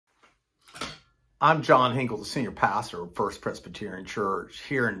I'm John Hinjle, the senior pastor of First Presbyterian Church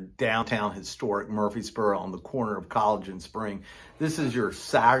here in downtown historic Murfreesboro on the corner of College and Spring. This is your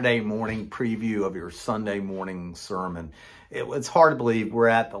Saturday morning preview of your Sunday morning sermon. It's hard to believe we're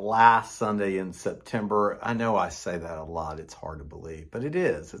at the last Sunday in September. I know I say that a lot. It's hard to believe, but it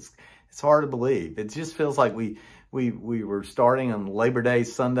is. It's hard to believe. It just feels like we were starting on Labor Day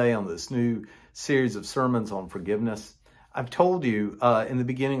Sunday on this new series of sermons on forgiveness. I've told you in the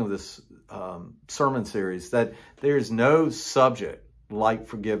beginning of this sermon series that there's no subject like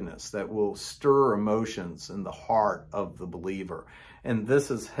forgiveness that will stir emotions in the heart of the believer. And this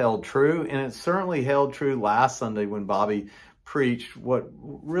is held true, and it certainly held true last Sunday when Bobby preached what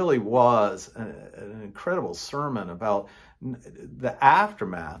really was an incredible sermon about the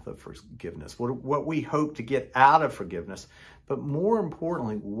aftermath of forgiveness, what we hope to get out of forgiveness, but more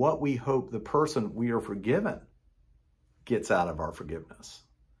importantly, what we hope the person we are forgiven gets out of our forgiveness.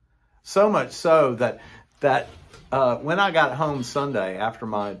 So much so that when I got home Sunday after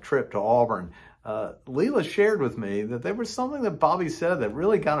my trip to Auburn, Leela shared with me that there was something that Bobby said that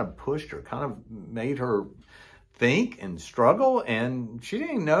really kind of pushed her, kind of made her think and struggle, and she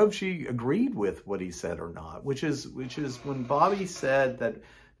didn't know if she agreed with what he said or not, which is when Bobby said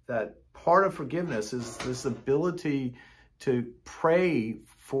that part of forgiveness is this ability to pray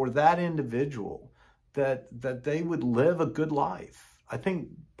for that individual that they would live a good life. I think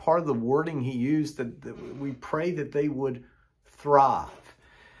part of the wording he used that we pray that they would thrive.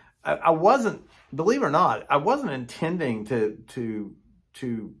 I wasn't, believe it or not, I wasn't intending to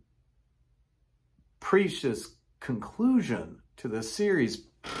preach this conclusion to this series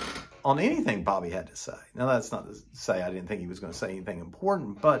on anything Bobby had to say. Now, that's not to say I didn't think he was going to say anything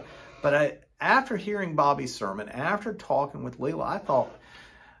important, but after hearing Bobby's sermon, after talking with Leela, I thought,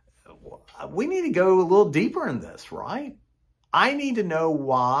 we need to go a little deeper in this, right? I need to know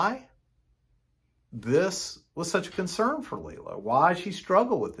why this was such a concern for Leela, why she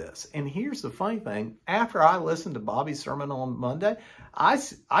struggled with this. And here's the funny thing. After I listened to Bobby's sermon on Monday, I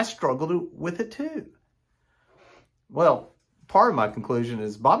struggled with it too. Well, part of my conclusion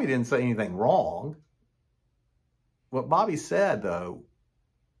is Bobby didn't say anything wrong. What Bobby said, though,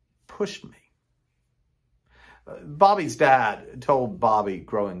 pushed me. Bobby's dad told Bobby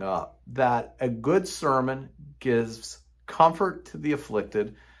growing up that a good sermon gives comfort to the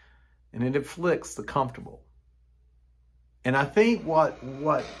afflicted and it afflicts the comfortable. And I think what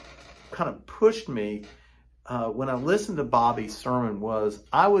kind of pushed me when I listened to Bobby's sermon was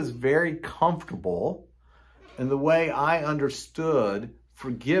I was very comfortable in the way I understood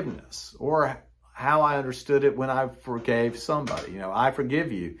forgiveness, or how I understood it when I forgave somebody. You know, I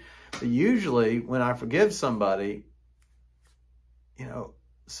forgive you. But usually when I forgive somebody, you know,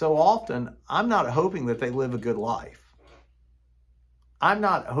 so often I'm not hoping that they live a good life. I'm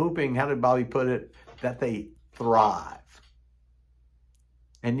not hoping, how did Bobby put it, that they thrive.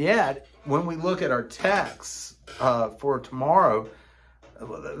 And yet, when we look at our texts for tomorrow,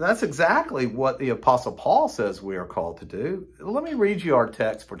 that's exactly what the Apostle Paul says we are called to do. Let me read you our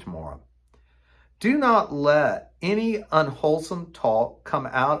text for tomorrow. Do not let any unwholesome talk come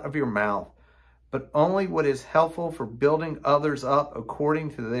out of your mouth, but only what is helpful for building others up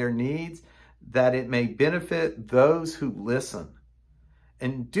according to their needs, that it may benefit those who listen.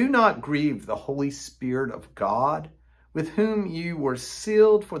 And do not grieve the Holy Spirit of God, with whom you were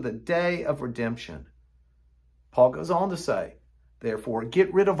sealed for the day of redemption. Paul goes on to say, therefore,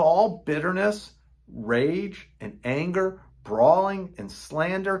 get rid of all bitterness, rage, and anger, brawling and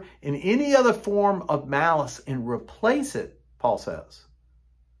slander, and any other form of malice, and replace it, Paul says,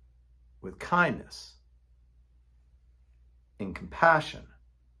 with kindness and compassion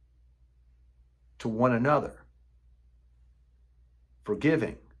to one another.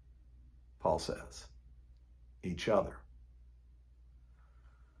 Forgiving, Paul says, each other.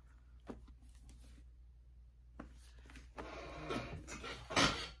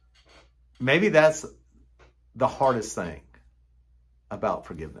 Maybe that's the hardest thing about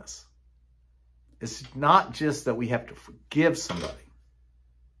forgiveness. It's not just that we have to forgive somebody,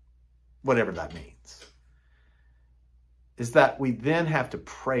 whatever that means. Is that we then have to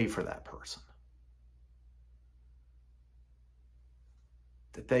pray for that person,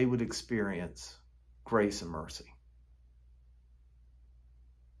 that they would experience grace and mercy,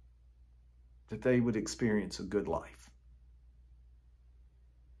 that they would experience a good life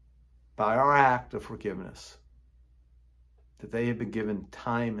by our act of forgiveness, that they have been given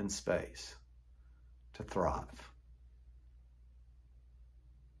time and space to thrive.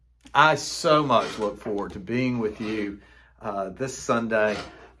 I so much look forward to being with you this Sunday.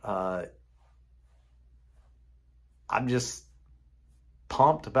 I'm just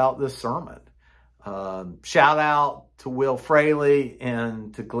pumped about this sermon. Shout out to Will Fraley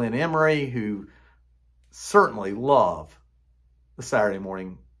and to Glenn Emery, who certainly love the Saturday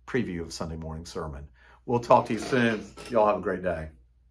morning preview of Sunday morning sermon. We'll talk to you soon. Y'all have a great day.